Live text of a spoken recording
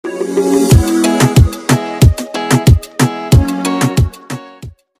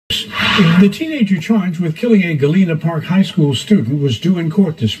The teenager charged with killing a Galena Park High School student was due in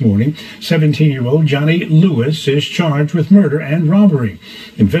court this morning. 17-year-old Johnny Lewis is charged with murder and robbery.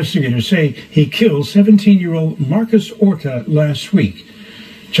 Investigators say he killed 17-year-old Marcus Orta last week.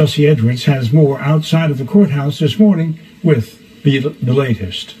 Chelsea Edwards has more outside of the courthouse this morning with the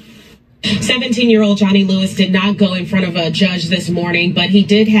latest. 17-year-old Johnny Lewis did not go in front of a judge this morning, but he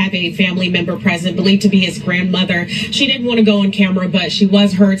did have a family member present, believed to be his grandmother. She didn't want to go on camera, but she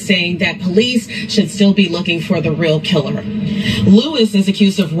was heard saying that police should still be looking for the real killer. Lewis is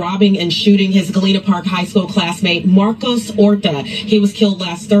accused of robbing and shooting his Galena Park High School classmate, Marcus Orta. He was killed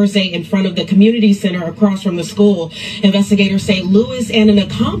last Thursday in front of the community center across from the school. Investigators say Lewis and an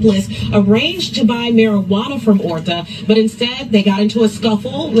accomplice arranged to buy marijuana from Orta, but instead they got into a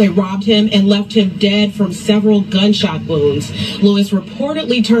scuffle. They robbed him and left him dead from several gunshot wounds. Lewis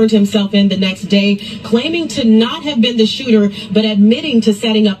reportedly turned himself in the next day, claiming to not have been the shooter, but admitting to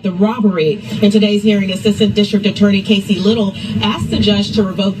setting up the robbery. In today's hearing, Assistant District Attorney Casey Little asked the judge to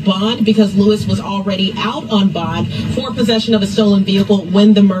revoke bond because Lewis was already out on bond for possession of a stolen vehicle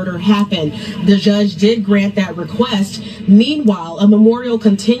when the murder happened. The judge did grant that request. Meanwhile, a memorial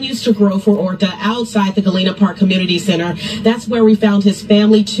continues to grow for Orta outside the Galena Park Community Center. That's where we found his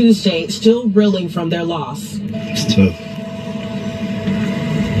family Tuesday, still reeling from their loss. It's tough.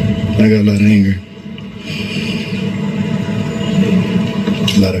 I got a lot of anger.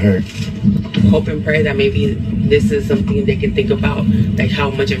 A lot of hurt. Hope and pray that maybe this is something they can think about, like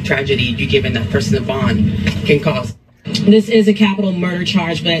how much of tragedy you giving that person a bond can cause. This is a capital murder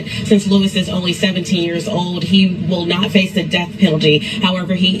charge, but since Lewis is only 17 years old, he will not face the death penalty.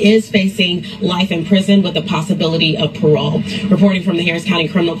 However, he is facing life in prison with the possibility of parole. Reporting from the Harris County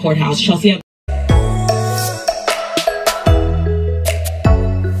Criminal Courthouse, Chelsea Edwards.